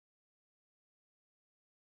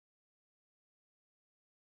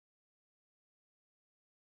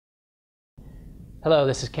Hello,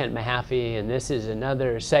 this is Kent Mahaffey, and this is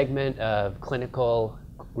another segment of Clinical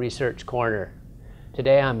Research Corner.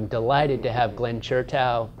 Today I'm delighted to have Glenn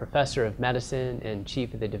Chertow, Professor of Medicine and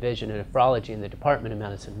Chief of the Division of Nephrology in the Department of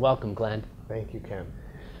Medicine. Welcome, Glenn. Thank you, Ken.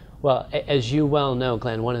 Well, as you well know,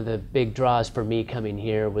 Glenn, one of the big draws for me coming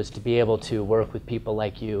here was to be able to work with people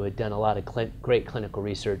like you who had done a lot of great clinical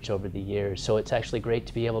research over the years. So it's actually great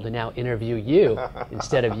to be able to now interview you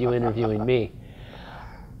instead of you interviewing me.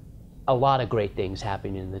 A lot of great things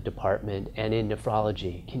happening in the department and in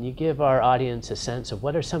nephrology. Can you give our audience a sense of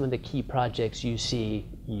what are some of the key projects you see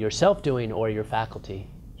yourself doing or your faculty?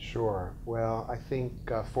 Sure. Well, I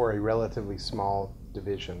think for a relatively small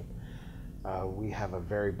division, we have a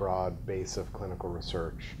very broad base of clinical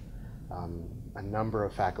research. A number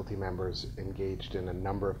of faculty members engaged in a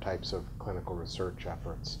number of types of clinical research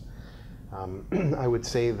efforts. I would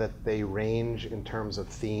say that they range in terms of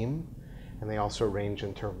theme, and they also range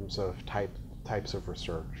in terms of types of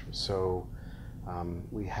research. So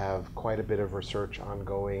we have quite a bit of research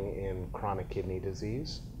ongoing in chronic kidney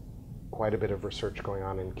disease, quite a bit of research going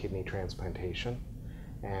on in kidney transplantation,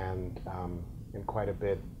 and quite a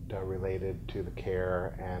bit related to the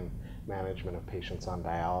care and management of patients on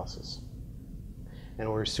dialysis. And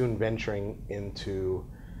we're soon venturing into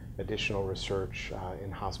additional research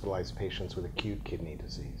in hospitalized patients with acute kidney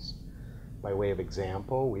disease. By way of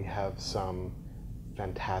example, we have some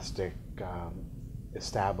fantastic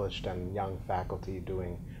established and young faculty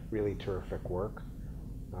doing really terrific work.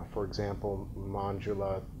 For example,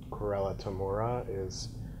 Manjula Kurela-Tamura is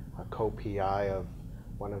a co-PI of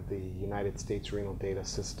one of the United States Renal Data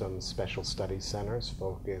Systems Special Studies Centers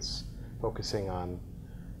focusing on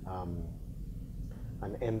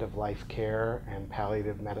end-of-life care and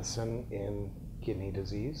palliative medicine in kidney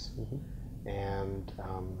disease. Mm-hmm. And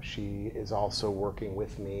she is also working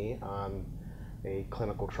with me on a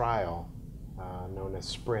clinical trial known as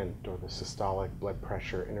SPRINT, or the Systolic Blood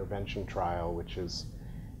Pressure Intervention Trial, which is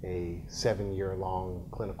a 7-year-long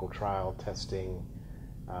clinical trial testing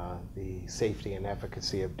the safety and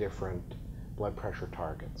efficacy of different blood pressure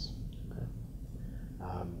targets. Okay.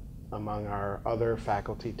 Among our other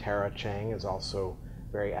faculty, Tara Chang is also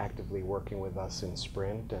very actively working with us in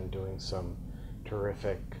SPRINT and doing some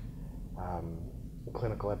terrific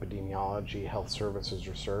clinical epidemiology, health services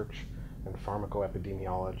research, and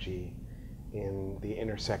pharmacoepidemiology in the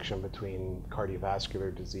intersection between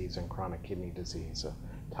cardiovascular disease and chronic kidney disease,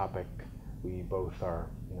 a topic we both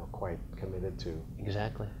are quite committed to.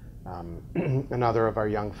 Exactly. Another of our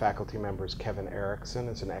young faculty members, Kevin Erickson,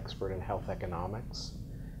 is an expert in health economics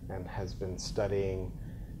and has been studying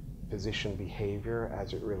physician behavior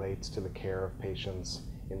as it relates to the care of patients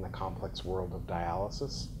in the complex world of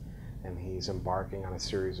dialysis. And he's embarking on a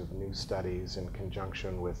series of new studies in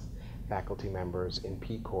conjunction with faculty members in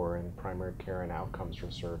PCOR, in primary care and outcomes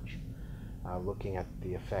research, looking at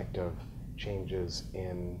the effect of changes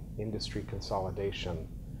in industry consolidation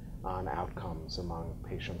on outcomes among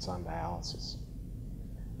patients on dialysis.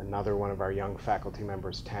 Another one of our young faculty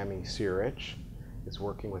members, Tammy Sirich, is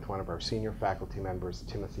working with one of our senior faculty members,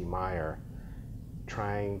 Timothy Meyer,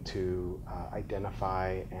 trying to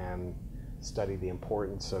identify and study the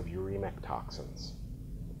importance of uremic toxins.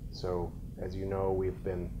 So, as you know, we've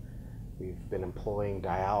been employing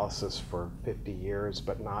dialysis for 50 years,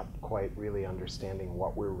 but not quite really understanding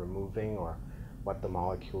what we're removing or what the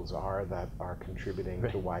molecules are that are contributing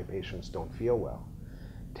to why patients don't feel well.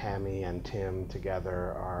 Tammy and Tim together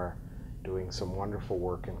are doing some wonderful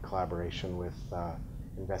work in collaboration with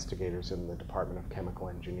investigators in the Department of Chemical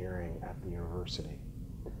Engineering at the university.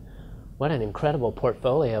 What an incredible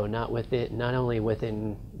portfolio, not only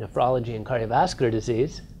within nephrology and cardiovascular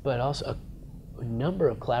disease, but also a number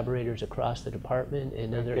of collaborators across the department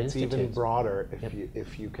and other institutes. It's even broader,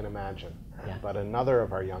 if you can imagine. Yeah. But another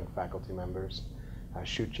of our young faculty members,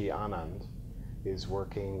 Shuchi Anand, is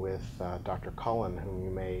working with Dr. Cullen, whom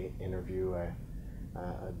you may interview, a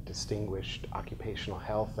distinguished occupational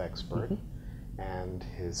health expert, mm-hmm. and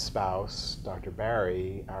his spouse, Dr.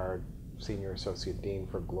 Barry, our Senior Associate Dean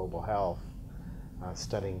for Global Health,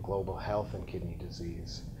 studying global health and kidney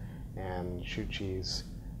disease. And Shuchi's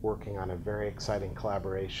working on a very exciting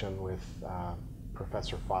collaboration with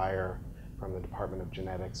Professor Fire from the Department of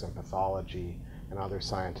Genetics and Pathology and other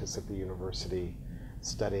scientists at the university,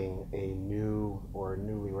 studying a new or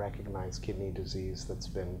newly recognized kidney disease that's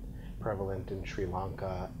been prevalent in Sri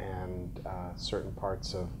Lanka and certain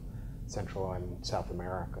parts of Central and South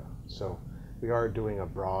America. So we are doing a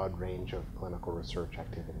broad range of clinical research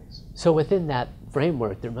activities. So within that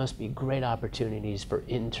framework, there must be great opportunities for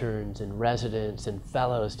interns and residents and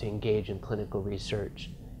fellows to engage in clinical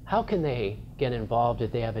research. How can they get involved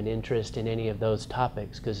if they have an interest in any of those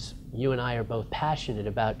topics? Because you and I are both passionate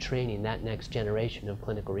about training that next generation of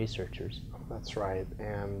clinical researchers. That's right,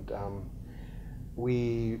 and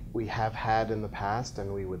we have had in the past,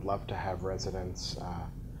 and we would love to have residents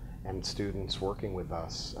and students working with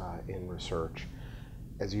us in research.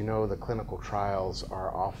 As you know, the clinical trials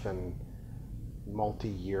are often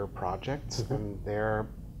multi-year projects, and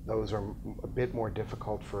those are a bit more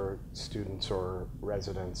difficult for students or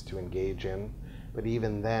residents to engage in. But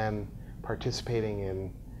even then,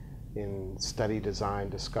 participating in study design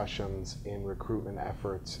discussions, in recruitment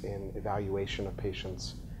efforts, in evaluation of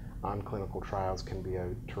patients on clinical trials can be a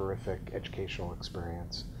terrific educational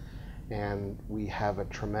experience. And we have a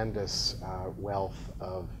tremendous wealth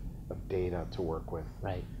of data to work with.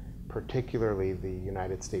 Right. Particularly the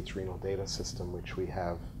United States Renal Data System, which we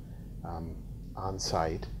have on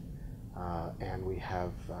site, and we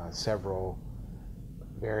have several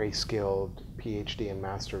very skilled PhD and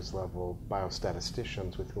master's level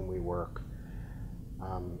biostatisticians with whom we work,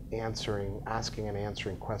 asking and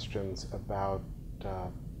answering questions about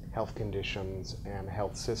health conditions and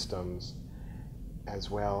health systems, as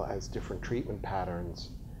well as different treatment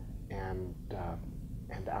patterns and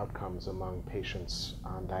outcomes among patients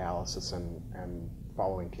on dialysis and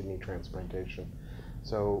following kidney transplantation.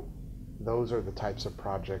 So those are the types of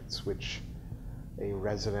projects which a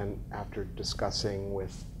resident, after discussing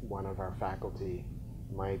with one of our faculty,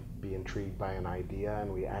 might be intrigued by an idea,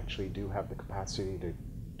 and we actually do have the capacity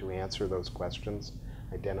to answer those questions,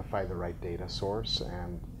 identify the right data source,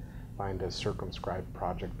 and find a circumscribed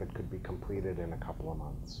project that could be completed in a couple of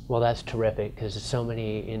months. Well, that's terrific, because so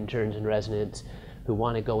many interns and residents who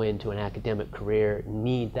want to go into an academic career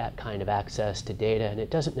need that kind of access to data, and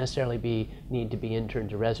it doesn't necessarily need to be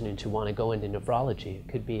interns or residents who want to go into nephrology. It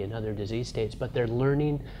could be in other disease states, but they're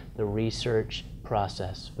learning the research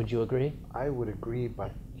process. Would you agree? I would agree,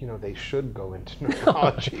 but they should go into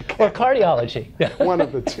nephrology. Or cardiology. One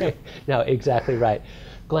of the two. No, exactly right.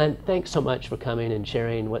 Glenn, thanks so much for coming and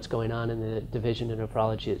sharing what's going on in the Division of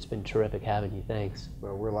Nephrology. It's been terrific having you. Thanks.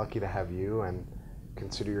 Well, we're lucky to have you, and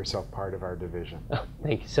consider yourself part of our division. Oh,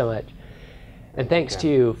 thank you so much. And thanks to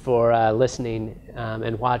you for listening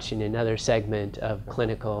and watching another segment of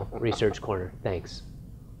Clinical Research Corner. Thanks.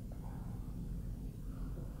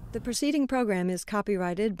 The preceding program is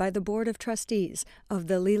copyrighted by the Board of Trustees of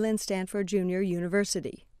the Leland Stanford Junior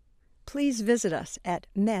University. Please visit us at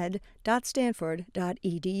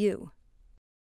med.stanford.edu.